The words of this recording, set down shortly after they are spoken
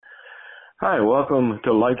Hi, welcome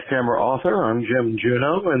to Lights Camera Author. I'm Jim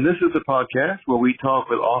Juno, and this is a podcast where we talk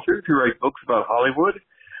with authors who write books about Hollywood,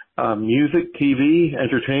 music, TV,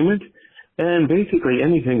 entertainment, and basically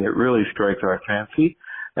anything that really strikes our fancy.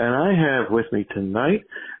 And I have with me tonight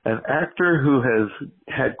an actor who has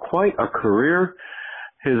had quite a career.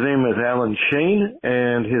 His name is Alan Shayne,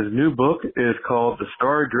 and his new book is called The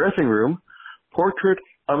Star Dressing Room, Portrait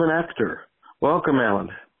of an Actor. Welcome, Alan.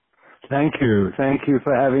 Thank you. Thank you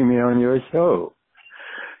for having me on your show.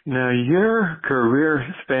 Now, your career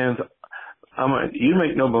spans, you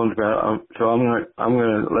make no bones about it, so I'm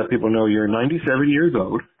going to let people know you're 97 years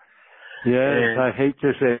old. Yes, and I hate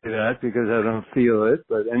to say that because I don't feel it,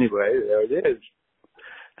 but anyway, there it is.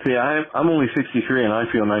 See, I'm only 63 and I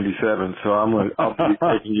feel 97, so I'll be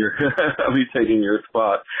taking your I'll be taking your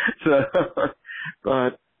spot. So,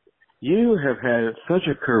 but you have had such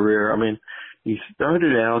a career. I mean, you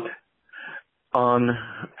started out on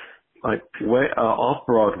way off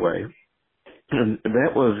Broadway, and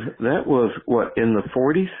that was what, in the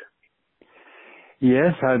 40s?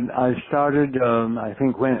 Yes, I started. I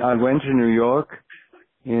think when I went to New York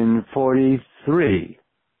in '43.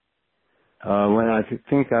 When I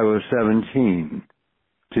think I was 17,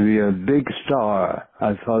 to be a big star.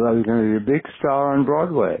 I thought I was going to be a big star on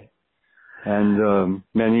Broadway. And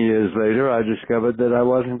many years later, I discovered that I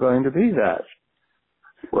wasn't going to be that.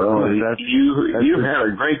 Well, you had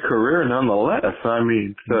a great career nonetheless. I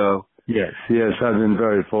mean, so. Yes, I've been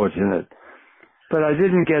very fortunate. But I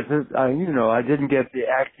didn't get I didn't get the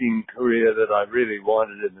acting career that I really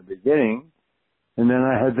wanted in the beginning. And then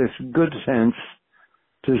I had this good sense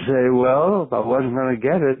to say, well, if I wasn't going to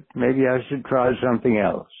get it, maybe I should try something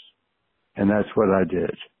else. And that's what I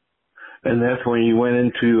did. And that's when you went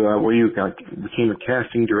into, became a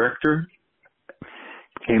casting director?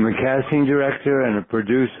 Became a casting director and a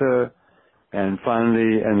producer, and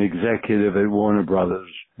finally an executive at Warner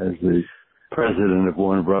Brothers as the president of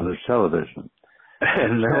Warner Brothers Television.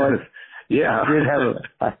 And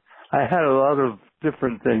I had a lot of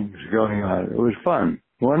different things going on. It was fun,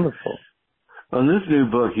 wonderful. On this new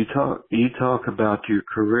book, you talk about your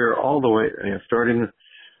career all the way,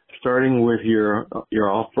 starting with your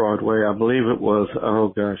off Broadway. I believe it was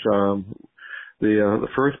the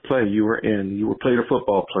first play you were in. You played a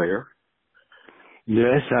football player.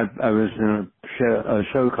 Yes, I was in a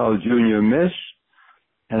show called Junior Miss,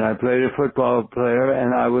 and I played a football player,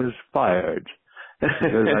 and I was fired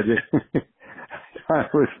because I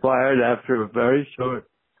was fired after a very short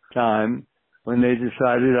time, when they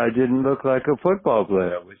decided I didn't look like a football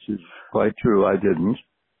player, which is quite true, I didn't.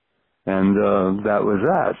 And that was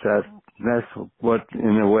that. That's what,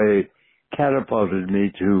 in a way, catapulted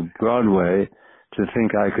me to Broadway to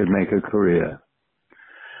think I could make a career.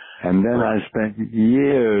 And then I spent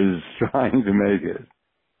years trying to make it.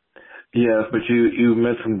 Yes, but you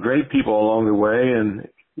met some great people along the way,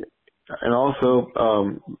 and also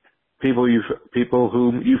people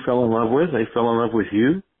whom you fell in love with. They fell in love with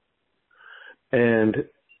you. And,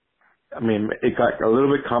 I mean, it got a little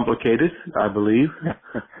bit complicated, I believe.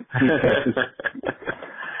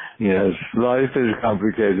 Yes, life is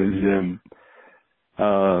complicated, Jim.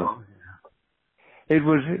 It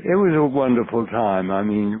was a wonderful time. I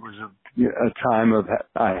mean, it was a time of,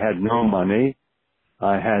 I had no money.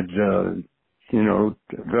 I had,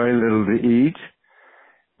 very little to eat.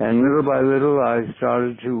 And little by little, I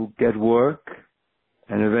started to get work,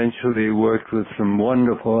 and eventually worked with some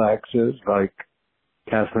wonderful actors like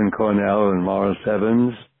Catherine Cornell and Morris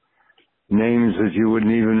Evans, names that you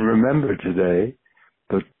wouldn't even remember today,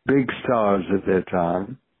 but big stars at their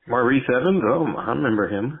time. Maurice Evans? Oh, I remember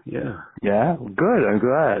him, yeah. Yeah? Good, I'm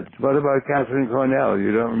glad. What about Catherine Cornell?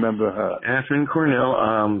 You don't remember her? Catherine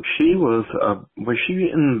Cornell, she was she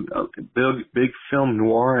in a big film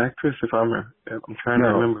noir actress, if I'm trying to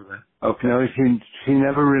remember that. Okay. No, she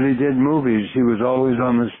never really did movies. She was always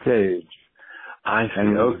on the stage. I see,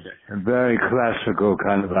 and okay. A very classical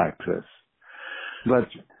kind of actress. But,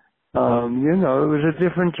 it was a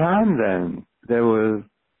different time then.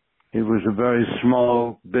 It was a very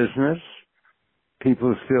small business.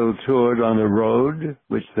 People still toured on the road,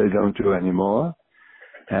 which they don't do anymore.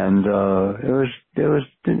 And, it was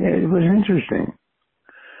interesting.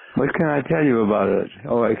 What can I tell you about it?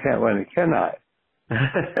 Oh, I can't, can I?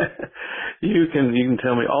 You can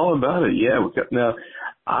tell me all about it. Yeah. Now,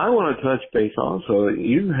 I want to touch base also.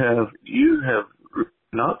 You have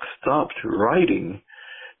not stopped writing,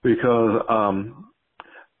 because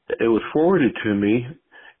it was forwarded to me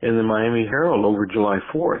in the Miami Herald over July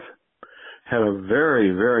 4th. Had a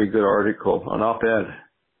very, very good article, an op-ed,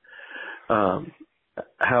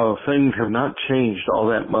 how things have not changed all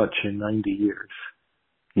that much in 90 years.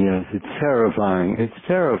 Yes, it's terrifying. It's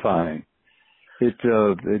terrifying. It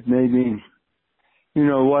made me, you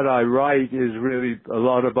know, what I write is really a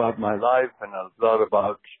lot about my life and a lot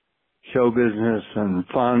about show business and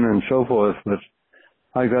fun and so forth, but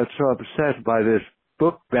I got so upset by this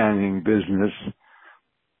book banning business,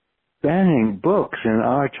 banning books in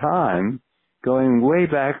our time, going way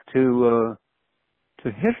back to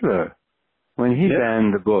Hitler when he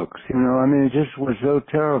banned the books. You know, I mean, it just was so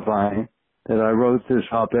terrifying that I wrote this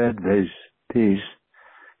op-ed piece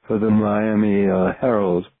for the Miami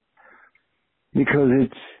Herald, because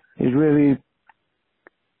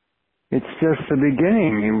it's just the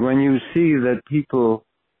beginning. When you see that people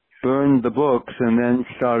burned the books and then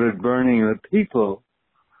started burning the people,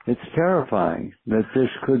 it's terrifying that this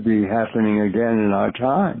could be happening again in our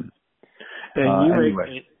time. And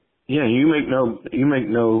anyway. you make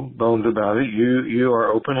no bones about it. You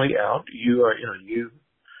are openly out.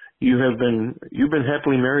 You've been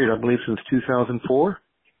happily married, I believe, since 2004.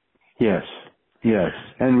 Yes,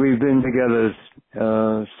 and we've been together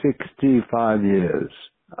 65 years.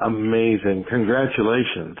 Amazing!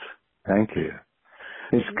 Congratulations. Thank you.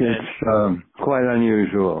 It's quite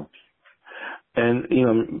unusual. And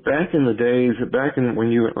back in the days, when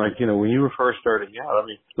you were first starting out, I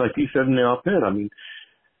mean, like you said in the op-ed, I mean,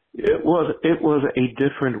 it was a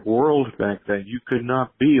different world back then. You could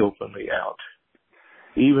not be openly out,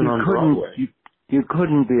 even on Broadway. You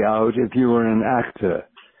couldn't be out if you were an actor.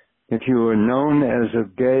 If you were known as a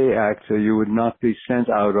gay actor, you would not be sent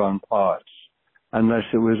out on parts unless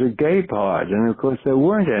it was a gay part. And of course, there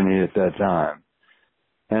weren't any at that time.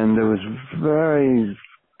 And there was very,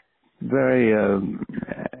 very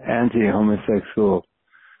anti-homosexual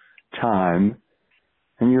time.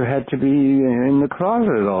 And you had to be in the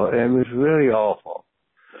closet. It was really awful.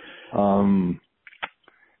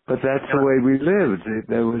 But that's the way we lived.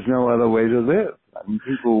 There was no other way to live. I mean,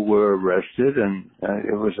 people were arrested, and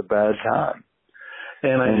it was a bad time.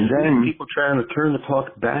 And I see people trying to turn the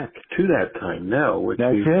clock back to that time now.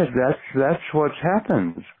 That's what's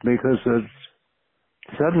happened, because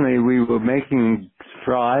suddenly we were making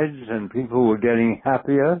strides, and people were getting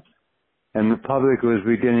happier, and the public was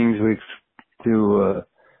beginning to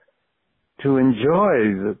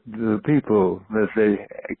enjoy the people that they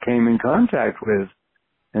came in contact with,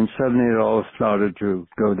 and suddenly it all started to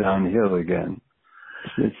go downhill again.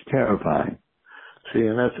 It's terrifying. See,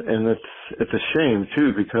 and it's a shame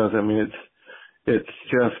too, because I mean it's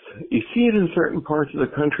just, you see it in certain parts of the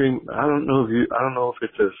country. I don't know if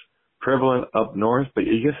it's as prevalent up north, but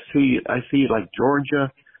I see like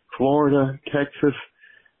Georgia, Florida, Texas.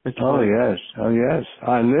 Oh yes.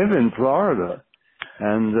 I live in Florida,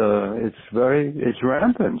 and it's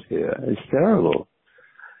rampant here. It's terrible.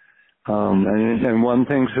 And one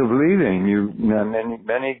thinks of leaving.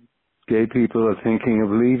 Many gay people are thinking of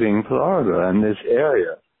leaving Florida and this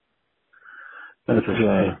area.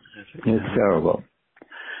 It's terrible.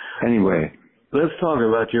 Anyway, let's talk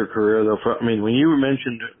about your career, though. I mean, when you were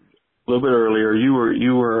mentioned a little bit earlier,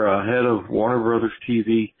 you were head of Warner Brothers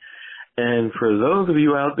TV. And for those of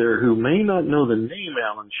you out there who may not know the name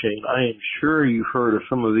Alan Shayne, I am sure you've heard of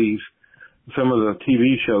some of the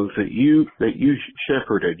TV shows that you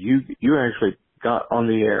shepherded. You actually got on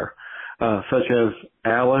the air, such as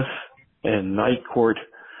Alice and Night Court,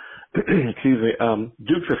 excuse me,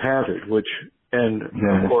 Dukes of Hazzard,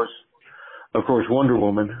 of course, Wonder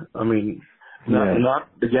Woman. I mean, not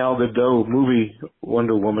the Gal Gadot movie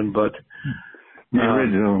Wonder Woman, but the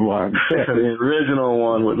original one. The original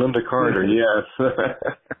one with Linda Carter, yes.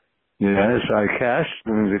 Yes, I cast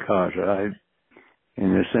Linda Carter. I,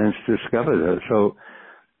 in a sense, discovered her. So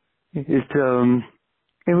it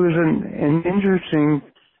was an interesting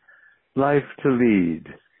life to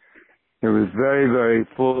lead. It was very, very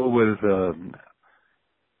full with, it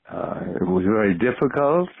was very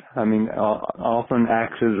difficult. I mean, often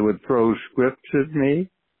actors would throw scripts at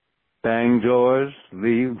me, bang doors,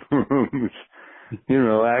 leave rooms.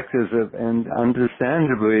 Actors and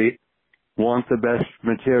understandably want the best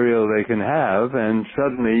material they can have, and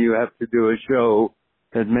suddenly you have to do a show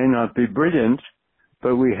that may not be brilliant,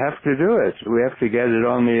 but we have to do it. We have to get it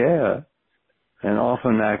on the air. And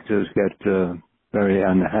often actors get very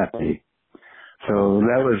unhappy. So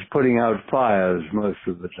that was putting out fires most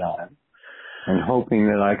of the time and hoping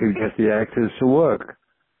that I could get the actors to work.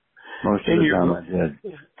 Most of the time I did.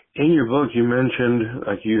 In your book, you mentioned,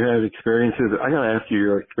 like, you had experiences. I got to ask you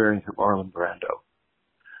your experience of Marlon Brando.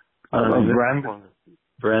 Brando?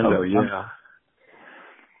 Brando, yeah.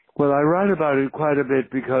 Well, I write about it quite a bit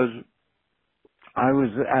because I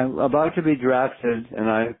was about to be drafted, and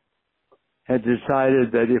I had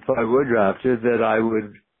decided that if I were drafted, that I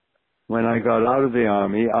would when I got out of the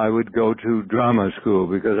Army, I would go to drama school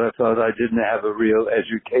because I thought I didn't have a real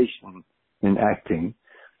education in acting.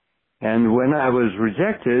 And when I was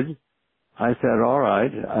rejected, I said, all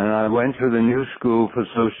right, and I went to the New School for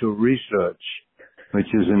Social Research, which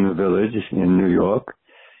is in the Village in New York,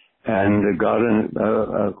 and got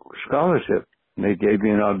a scholarship. They gave me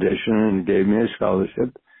an audition and gave me a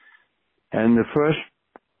scholarship. And the first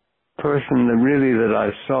person that I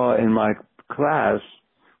saw in my class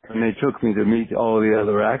when they took me to meet all the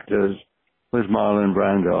other actors was Marlon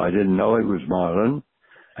Brando. I didn't know it was Marlon.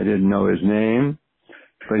 I didn't know his name,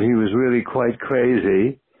 but he was really quite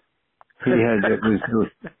crazy.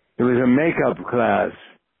 It was a makeup class,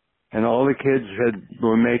 and all the kids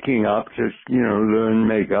were making up to, learn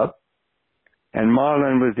makeup. And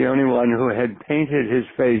Marlon was the only one who had painted his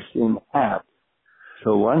face in half.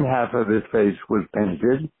 So one half of his face was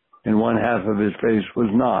painted, and one half of his face was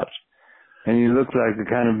not. And he looked like a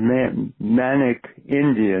kind of manic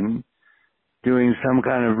Indian doing some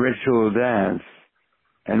kind of ritual dance.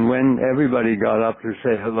 And when everybody got up to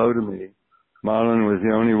say hello to me, Marlon was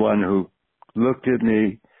the only one who looked at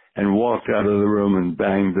me and walked out of the room and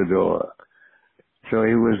banged the door. So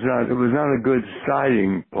it was not a good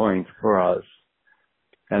starting point for us.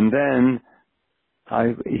 And then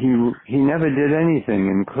he never did anything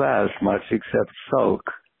in class much except sulk.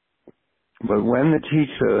 But when the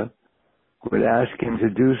teacher would ask him to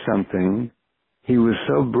do something, he was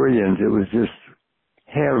so brilliant, it was just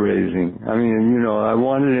hair-raising. I mean, I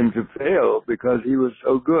wanted him to fail because he was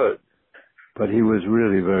so good, but he was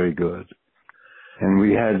really very good. And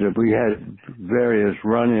we had various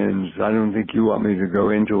run-ins. I don't think you want me to go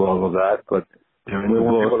into all of that, but they're in the book.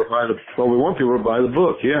 We want people to buy the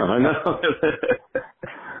book. Yeah, I know.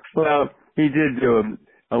 Well, he did do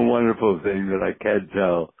a wonderful thing that I can't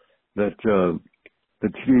tell, that the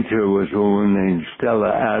teacher was a woman named Stella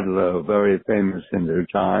Adler, very famous in her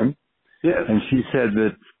time. Yes. And she said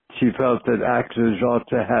that she felt that actors ought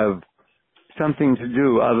to have something to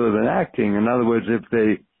do other than acting. In other words, if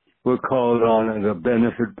they were called on at a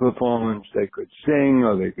benefit performance, they could sing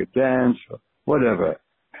or they could dance or whatever.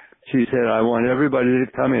 She said, I want everybody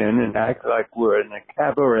to come in and act like we're in a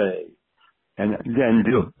cabaret and then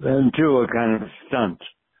do a kind of stunt.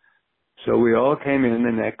 So we all came in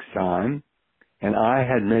the next time, and I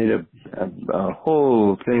had made a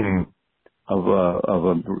whole thing of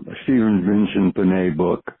a Stephen Vincent Benet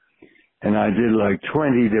book, and I did like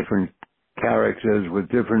 20 different characters with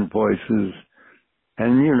different voices,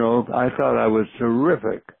 and I thought I was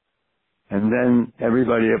terrific. And then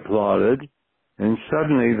everybody applauded, and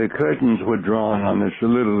suddenly the curtains were drawn on this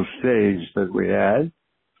little stage that we had,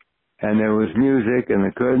 and there was music, and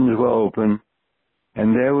the curtains were open,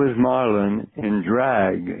 and there was Marlon in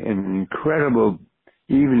drag, in an incredible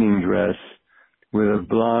evening dress with a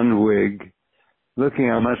blonde wig, looking,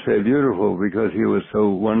 I must say, beautiful because he was so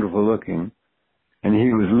wonderful looking. And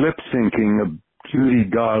he was lip-syncing a Judy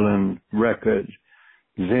Garland record,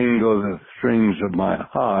 Zingo the Strings of My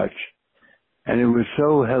Heart. And it was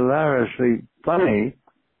so hilariously funny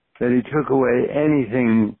that he took away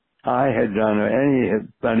anything I had done or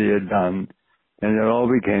anybody had done, and it all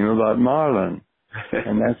became about Marlon.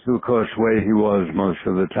 And that's, of course, the way he was most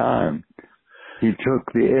of the time. He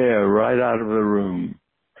took the air right out of the room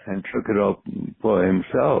and took it up for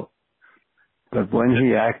himself. But when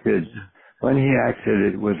he acted,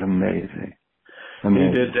 it was amazing. He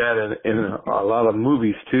did that in a lot of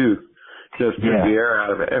movies too. Just took the air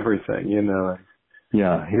out of everything,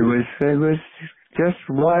 Yeah, he was just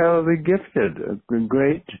wildly gifted, a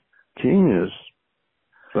great genius,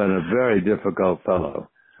 but a very difficult fellow,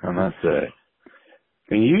 I must say.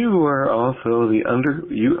 And you were also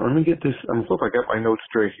let me get this, I hope I got my notes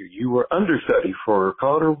straight here. You were understudy for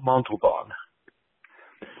Ricardo Montalban.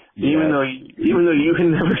 Yes. Even though you had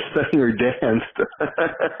never sang or danced.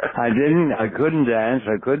 I couldn't dance,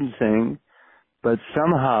 I couldn't sing, but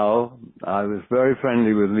somehow I was very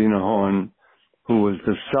friendly with Lena Horne, who was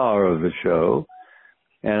the star of the show,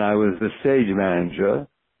 and I was the stage manager,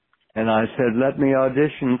 and I said, let me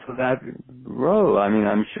audition for that role. I mean,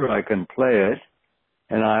 I'm sure I can play it.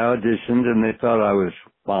 And I auditioned, and they thought I was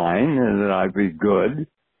fine and that I'd be good,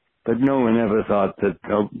 but no one ever thought that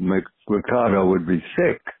Ricardo would be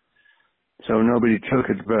sick. So nobody took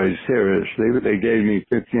it very seriously, but they gave me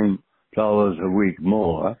 $15 a week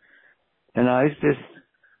more, and I just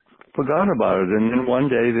forgot about it. And then one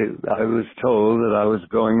day I was told that I was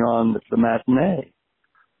going on the matinee,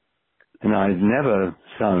 and I'd never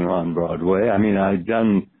sung on Broadway. I mean, I'd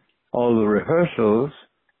done all the rehearsals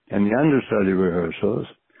and the understudy rehearsals,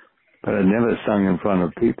 but I'd never sung in front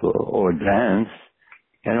of people or danced.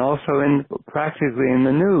 and also practically in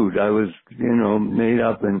the nude. I was, made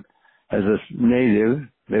up as a native.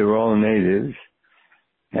 They were all natives,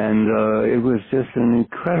 and it was just an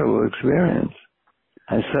incredible experience.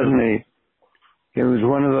 It was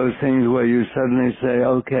one of those things where you suddenly say,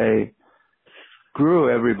 okay, screw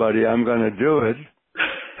everybody, I'm going to do it,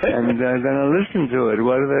 and they're going to listen to it.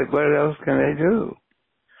 What else can they do?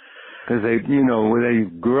 Because they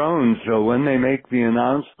groan, so when they make the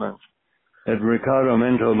announcement that Ricardo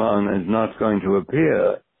Montalban is not going to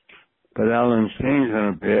appear, but Alan Steen's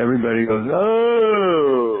going to appear, everybody goes,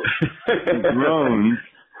 oh! And groans.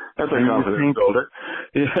 That's a confidence builder.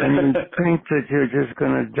 And you think that you're just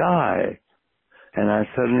going to die. And I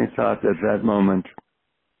suddenly thought at that moment,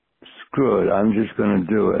 screw it, I'm just going to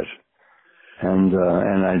do it. And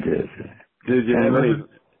I did. Did you have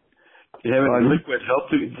any liquid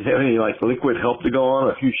help liquid help to go on,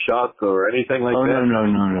 a few shots or anything like that?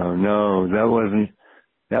 No. That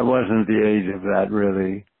wasn't the age of that,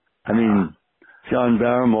 really. I mean, John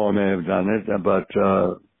Barrymore may have done it, but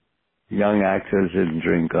young actors didn't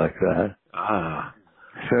drink like that.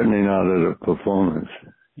 Certainly not at a performance.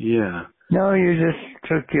 Yeah. No, you just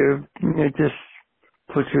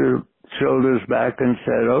put your shoulders back and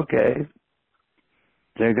said, okay,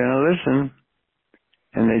 they're going to listen.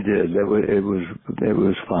 And they did. It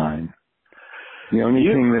was fine. The only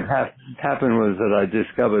thing that happened was that I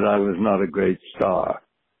discovered I was not a great star.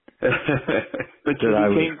 But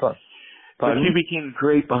you became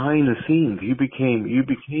great behind the scenes. You became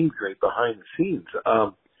great behind the scenes.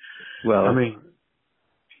 Well, I mean,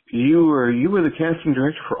 you were the casting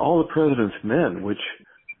director for All the President's Men, which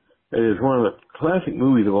is one of the classic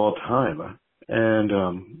movies of all time. And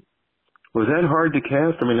was that hard to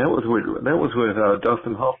cast? I mean, that was with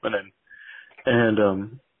Dustin Hoffman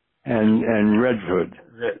and Redford.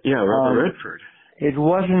 Redford. It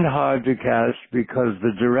wasn't hard to cast because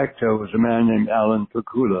the director was a man named Alan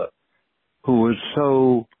Pakula, who was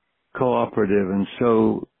so cooperative and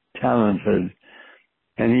so talented,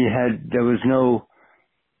 and there was no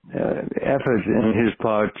effort in his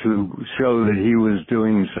part to show that he was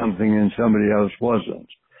doing something and somebody else wasn't.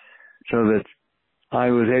 So that I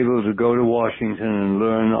was able to go to Washington and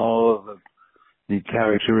learn all of the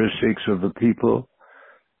characteristics of the people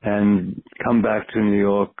and come back to New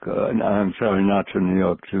York, I'm sorry, not to New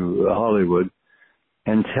York, to Hollywood,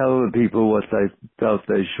 and tell the people what they felt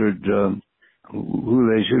they should, who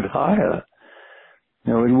they should hire.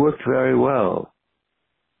 It worked very well.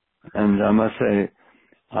 And I must say,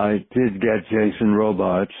 I did get Jason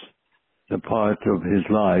Robards, the part of his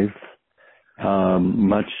life,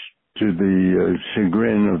 much to the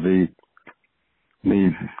chagrin of the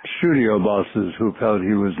studio bosses who felt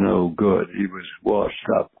he was no good. He was washed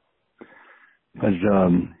up. But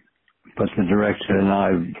the director and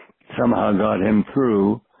I somehow got him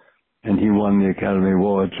through, and he won the Academy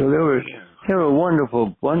Award. So there were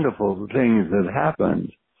wonderful, wonderful things that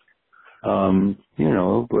happened. But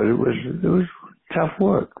it was tough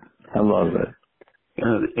work. I love it.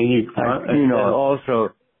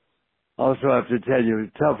 Also have to tell you,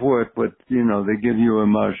 it's tough work, but, they give you a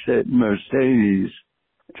Mercedes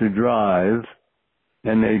to drive,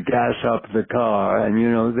 and they gas up the car, and,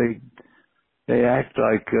 they act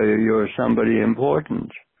like you're somebody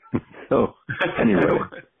important. So, anyway.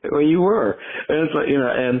 Well, you were. And it's like,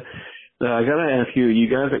 and I got to ask you, you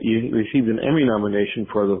received an Emmy nomination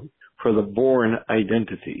for the Bourne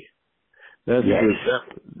Identity. That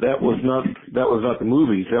was not the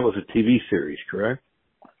movies, that was a TV series, correct?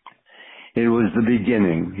 It was the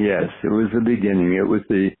beginning, yes. It was the beginning. It was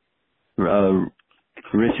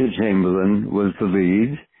Richard Chamberlain was the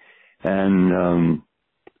lead, and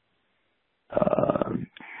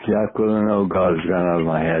Jacqueline, oh God, it's gone out of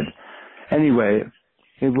my head. Anyway,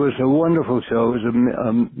 it was a wonderful show. It was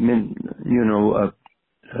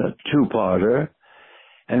a two-parter,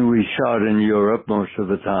 and we shot in Europe most of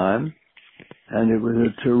the time, and it was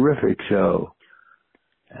a terrific show.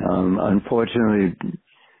 Unfortunately,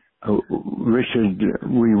 Richard,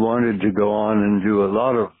 we wanted to go on and do a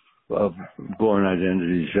lot of Bourne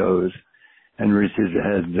Identity shows, and Richard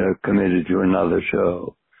had committed to another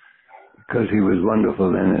show because he was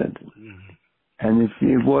wonderful in it. Mm-hmm. And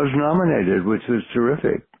it was nominated, which was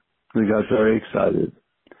terrific. We got very excited.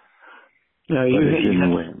 Yeah,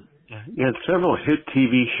 you had several hit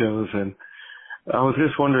TV shows, and I was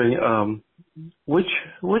just wondering, which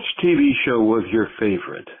TV show was your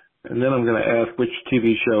favorite? And then I'm going to ask which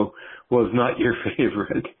TV show was not your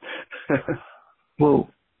favorite. Well,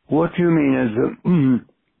 what you mean is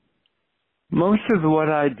most of what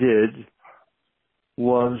I did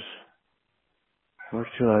was, what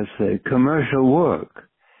should I say, commercial work.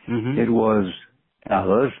 Mm-hmm. It was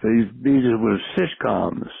Alice. These were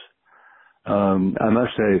sitcoms. I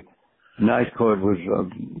must say, Night Court was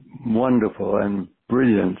wonderful and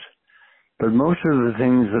brilliant. But most of the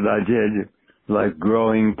things that I did, like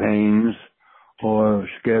Growing Pains or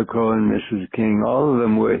Scarecrow and Mrs. King, all of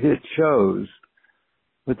them were hit shows.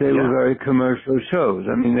 But they were very commercial shows.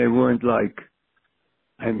 I mean, they weren't like,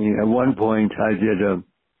 at one point I did a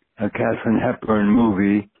Katharine Hepburn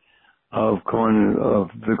movie of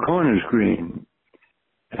the corner screen.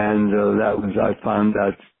 And I found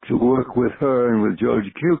that to work with her and with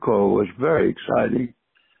George Cukor was very exciting.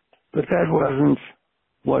 But that wasn't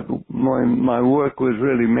what my work was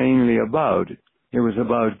really mainly about. It was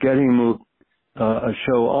about getting a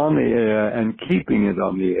show on the air and keeping it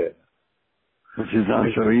on the air, which is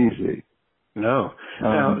not so easy. No.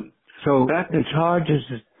 So it's hard to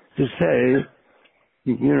say.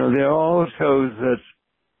 There are all shows that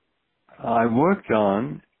I worked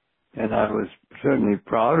on, and I was certainly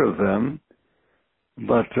proud of them.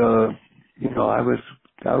 But I was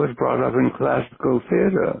brought up in classical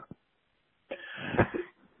theater.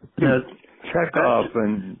 Chekhov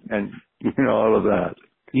and all of that.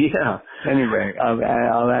 Yeah. Anyway,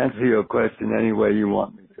 I'll answer your question any way you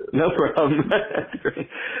want me to. No problem. That's great.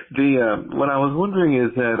 What I was wondering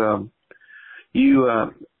is that you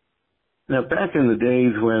now back in the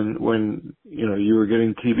days when you were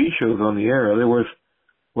getting TV shows on the air, there was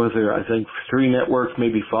there, I think, 3 networks,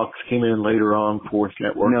 maybe Fox came in later on, 4th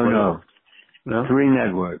network. No? 3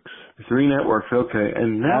 networks. 3 networks, okay.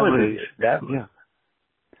 And nowadays that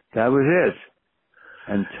was it.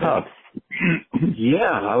 And tough.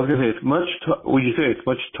 Yeah, I was gonna say would you say it's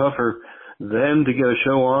much tougher then to get a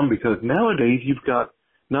show on, because nowadays you've got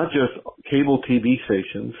not just cable TV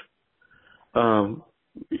stations,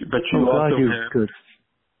 but you also have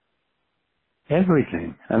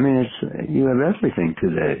everything. I mean, you have everything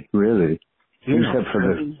today, really, except for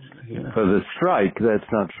the strike.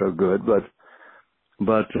 That's not so good, but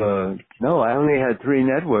no, I only had 3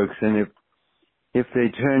 networks, and if they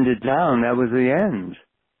turned it down, that was the end.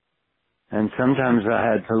 And sometimes I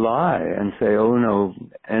had to lie and say, "Oh no,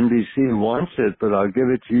 NBC wants it, but I'll give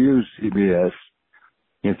it to you, CBS,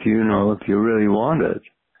 if you really want it."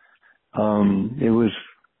 It was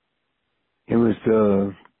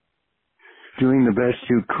doing the best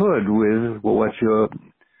you could with what your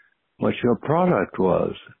product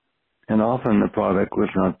was, and often the product was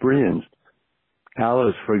not brilliant.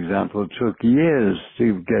 Alice, for example, took years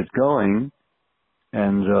to get going,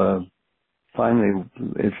 and finally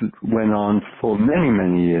it went on for many,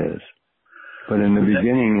 many years. But in the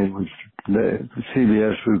beginning, it was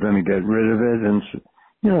CBS was going to get rid of it, and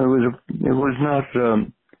it was not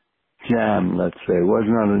jam. Let's say it was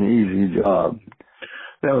not an easy job.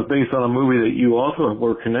 That was based on a movie that you also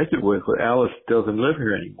were connected with, but Alice doesn't live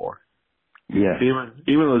here anymore. Yes. Even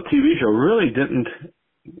though the TV show really did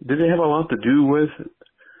it have a lot to do with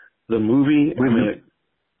the movie?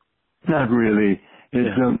 Not really.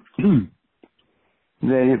 It's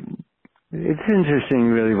interesting,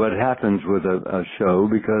 really, what happens with a show,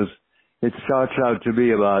 because it starts out to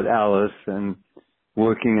be about Alice and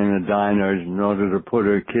working in a diner in order to put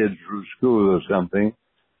her kids through school or something.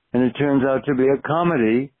 And it turns out to be a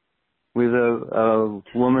comedy with a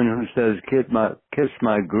woman who says, kiss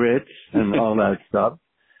my grits and all that stuff.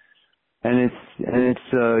 And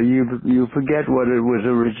you forget what it was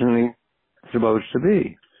originally supposed to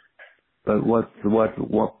be. But what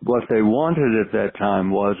they wanted at that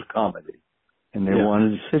time was comedy. And they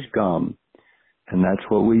wanted a sitcom. And that's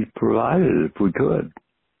what we provided if we could.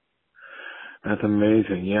 That's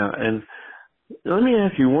amazing, yeah. And let me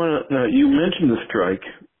ask you now you mentioned the strike,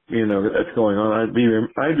 that's going on. I'd be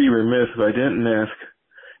remiss if I didn't ask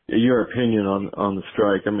your opinion on the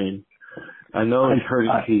strike. I mean, I know it's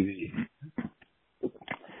hurting TV.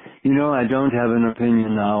 I don't have an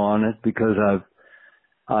opinion now on it, because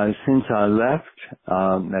since I left,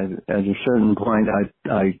 at a certain point,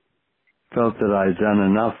 I felt that I'd done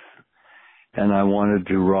enough, and I wanted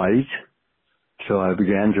to write. So I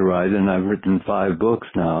began to write, and I've written 5 books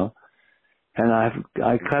now. And I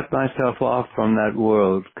cut myself off from that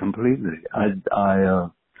world completely. And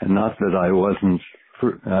not that I wasn't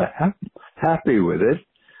happy with it,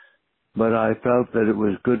 but I felt that it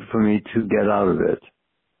was good for me to get out of it.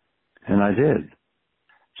 And I did.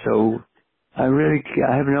 So I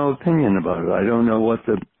have no opinion about it. I don't know what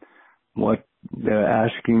they're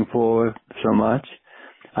asking for so much.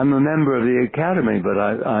 I'm a member of the Academy, but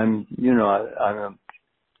I'm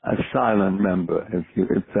a silent member,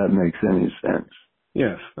 if that makes any sense.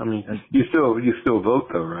 Yes, I mean, you still vote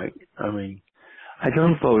though, right? I mean, I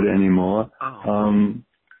don't vote anymore. Oh.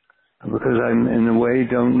 because I, in a way,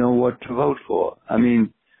 don't know what to vote for. I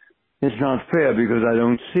mean, it's not fair because I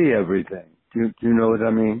don't see everything. Do you know what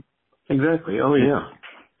I mean? Exactly. Oh, yeah.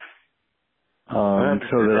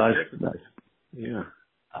 So that yeah.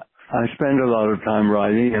 I spend a lot of time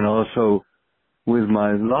writing and also with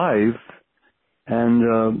my life, and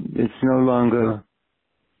it's no longer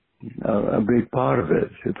a big part of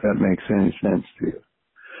it, if that makes any sense to you.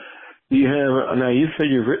 You have now. You said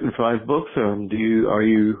you've written 5 books. Are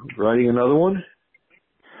you writing another one?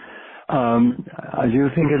 Do you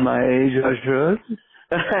think at my age I should?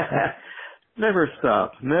 Never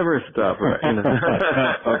stop. Never stop. Right? You know?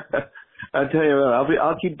 I tell you what,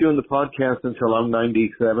 I'll keep doing the podcast until I'm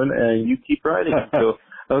 97, and you keep writing until.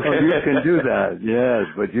 Okay, oh, you can do that. Yes,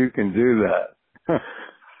 but you can do that.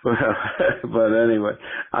 Well, but anyway,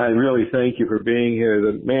 I really thank you for being here.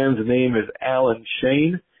 The man's name is Alan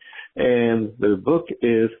Shayne, and the book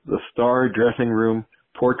is The Star Dressing Room: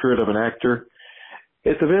 Portrait of an Actor.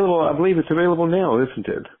 It's available. I believe it's available now, isn't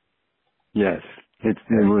it? Yes, it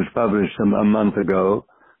was published a month ago,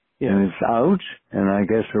 and it's out, and I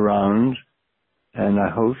guess around, and I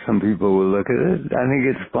hope some people will look at it. I think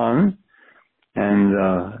it's fun, and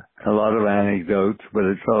a lot of anecdotes, but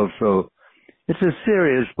it's a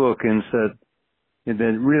serious book in that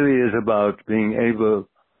it really is about being able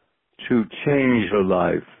to change your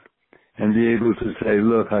life and be able to say,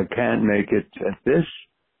 look, I can't make it at this,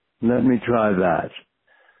 let me try that,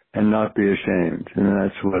 and not be ashamed, and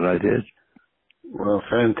that's what I did. Well,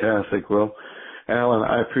 fantastic. Well, Alan,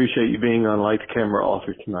 I appreciate you being on Lights, Camera,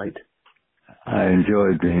 Author tonight. I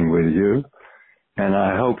enjoyed being with you, and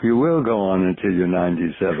I hope you will go on until you're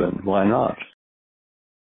 97. Why not?